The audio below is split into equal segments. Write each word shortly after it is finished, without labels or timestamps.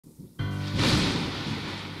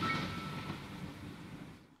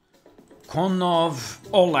Konov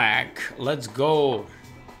Oleg. Let's go.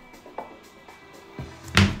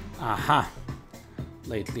 Aha.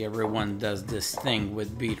 Lately everyone does this thing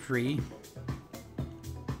with b3.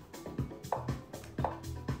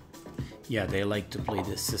 Yeah, they like to play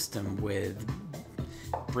this system with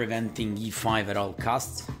preventing e5 at all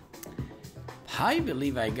costs. I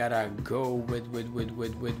believe I gotta go with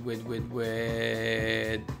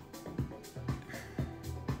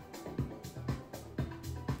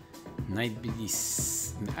knight bd.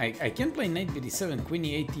 I can't play knight bd7, queen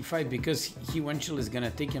e8, e5 because he eventually is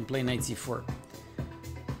gonna take and play knight c4.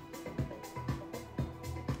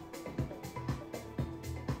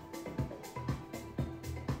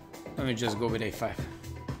 Let me just go with a5.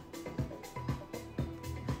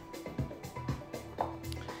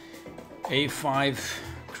 a5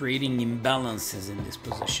 creating imbalances in this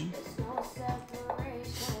position.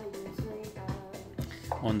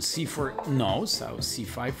 On c4, no, so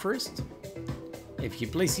c5 first. If he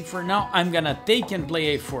plays c4 now, I'm gonna take and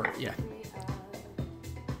play a4, yeah.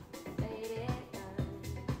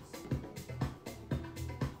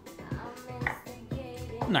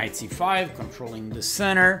 Knight c5, controlling the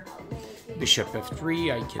center. Bishop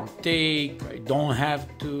f3, I can take, I don't have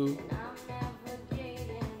to.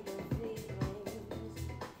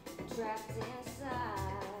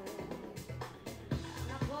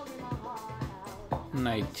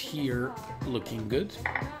 Knight here, looking good.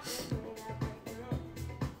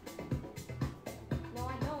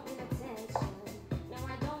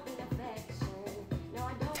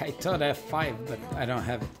 I thought f5, but I don't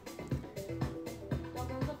have it.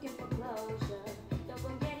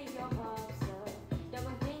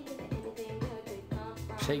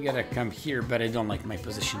 I gotta come here, but I don't like my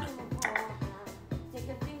position.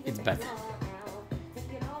 It's bad.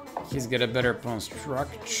 He's got a better pawn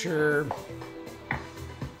structure.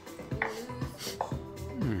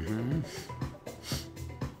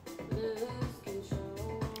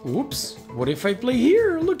 Oops, what if I play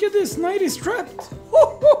here? Look at this, knight is trapped.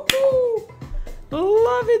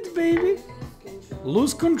 Love it, baby.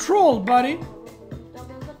 Lose control, buddy.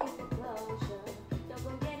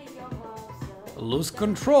 Lose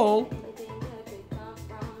control.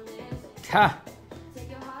 Ha!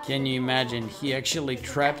 Can you imagine? He actually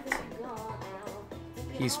trapped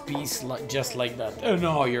his piece just like that. Oh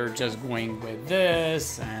no, you're just going with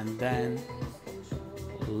this and then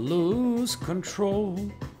lose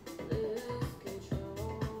control.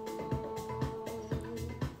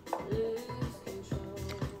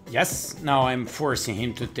 Yes, now I'm forcing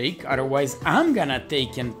him to take, otherwise I'm gonna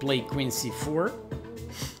take and play queen c4.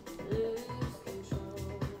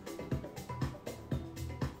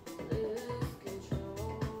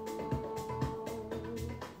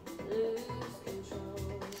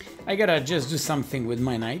 I gotta just do something with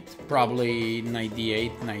my knight, probably knight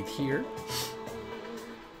d8, knight here.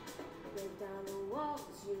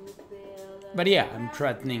 But yeah, I'm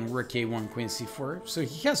threatening rook a1, queen c4, so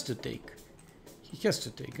he has to take. He has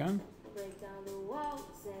to take, huh?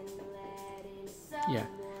 Yeah,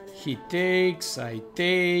 he takes, I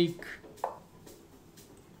take.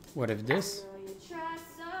 What if this?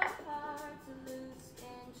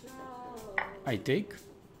 I take.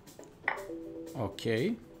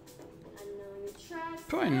 Okay.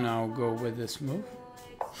 I now go with this move.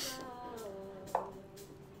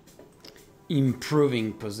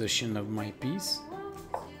 Improving position of my piece.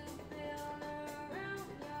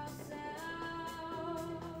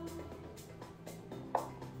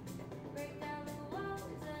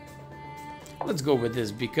 Let's go with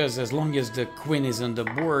this, because as long as the queen is on the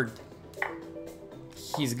board,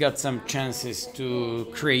 he's got some chances to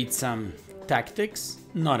create some tactics.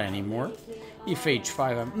 Not anymore. If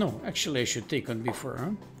h5, no, actually I should take on b4,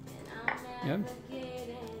 huh? Yeah.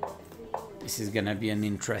 This is gonna be an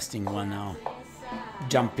interesting one now.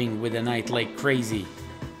 Jumping with a knight like crazy.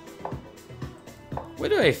 Why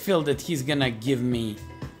do I feel that he's gonna give me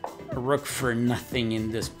a rook for nothing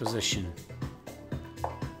in this position?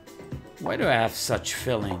 Why do I have such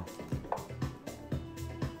feeling?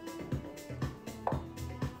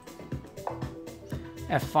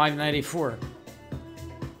 f5, knight e4.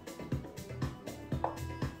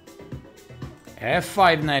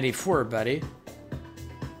 f5, knight e4, buddy.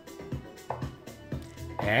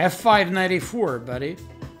 f5, knight e4, buddy.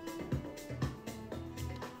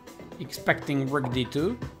 Expecting rook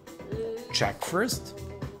d2. Check first.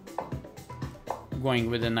 Going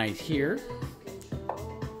with a knight here.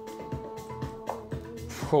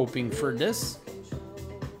 Hoping for this.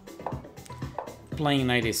 Playing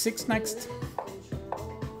knight a6 next.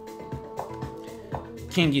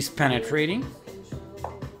 King is penetrating.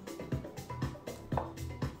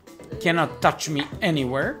 Cannot touch me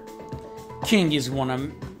anywhere. King is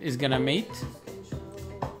gonna mate.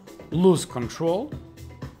 Lose control.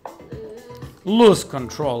 Lose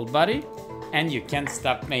control, buddy. And you can't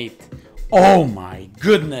stop mate. Oh my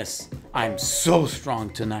goodness. I'm so strong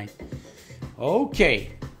tonight.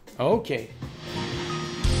 Okay. Okay.